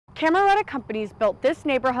Camerata Companies built this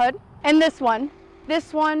neighborhood and this one,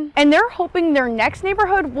 and they're hoping their next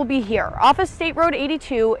neighborhood will be here off of State Road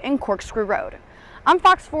 82 and Corkscrew Road. I'm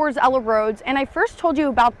Fox 4's Ella Rhodes, and I first told you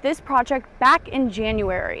about this project back in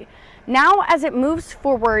January. Now, as it moves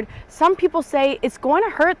forward, some people say it's going to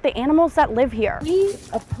hurt the animals that live here.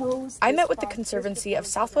 I met with the Conservancy of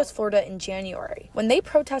Southwest Florida in January when they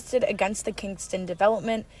protested against the Kingston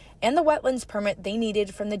development and the wetlands permit they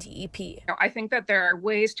needed from the DEP. I think that there are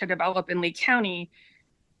ways to develop in Lee County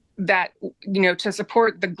that, to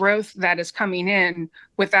support the growth that is coming in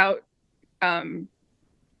without damaging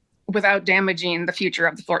the future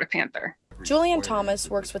of the Florida panther. Julian Thomas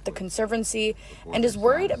works with the Conservancy and is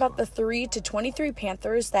worried about the 3 to 23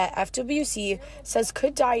 panthers that FWC says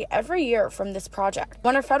could die every year from this project.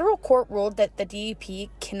 When a federal court ruled that the DEP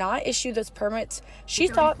cannot issue those permits, she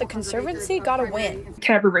thought the Conservancy got a win.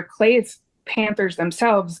 Can ever replace panthers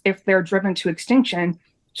themselves if they're driven to extinction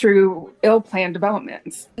through ill-planned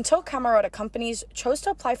developments. Until Camerata Companies chose to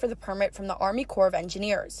apply for the permit from the Army Corps of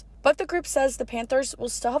Engineers. But the group says the panthers will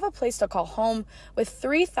still have a place to call home, with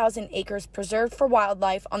 3,000 acres preserved for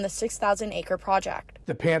wildlife on the 6,000-acre project.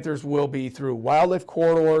 The panthers will be through wildlife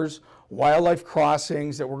corridors, wildlife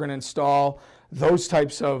crossings that we're going to install, those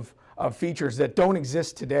types of features that don't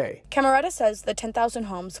exist today. Camerata says the 10,000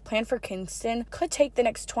 homes planned for Kingston could take the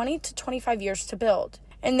next 20 to 25 years to build.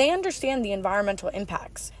 And they understand the environmental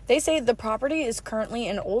impacts. They say the property is currently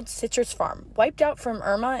an old citrus farm, wiped out from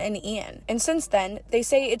Irma and Ian. And since then, they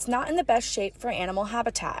say it's not in the best shape for animal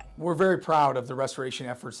habitat. We're very proud of the restoration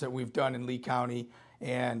efforts that we've done in Lee County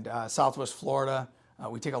and Southwest Florida.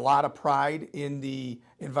 We take a lot of pride in the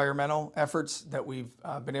environmental efforts that we've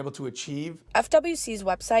been able to achieve. FWC's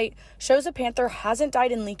website shows a panther hasn't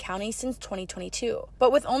died in Lee County since 2022.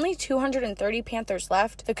 But with only 230 panthers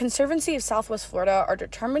left, the Conservancy of Southwest Florida are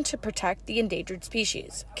determined to protect the endangered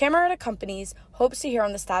species. Camerata Companies hopes to hear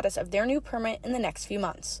on the status of their new permit in the next few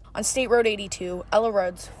months. On State Road 82, Ella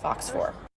Rhodes, Fox 4.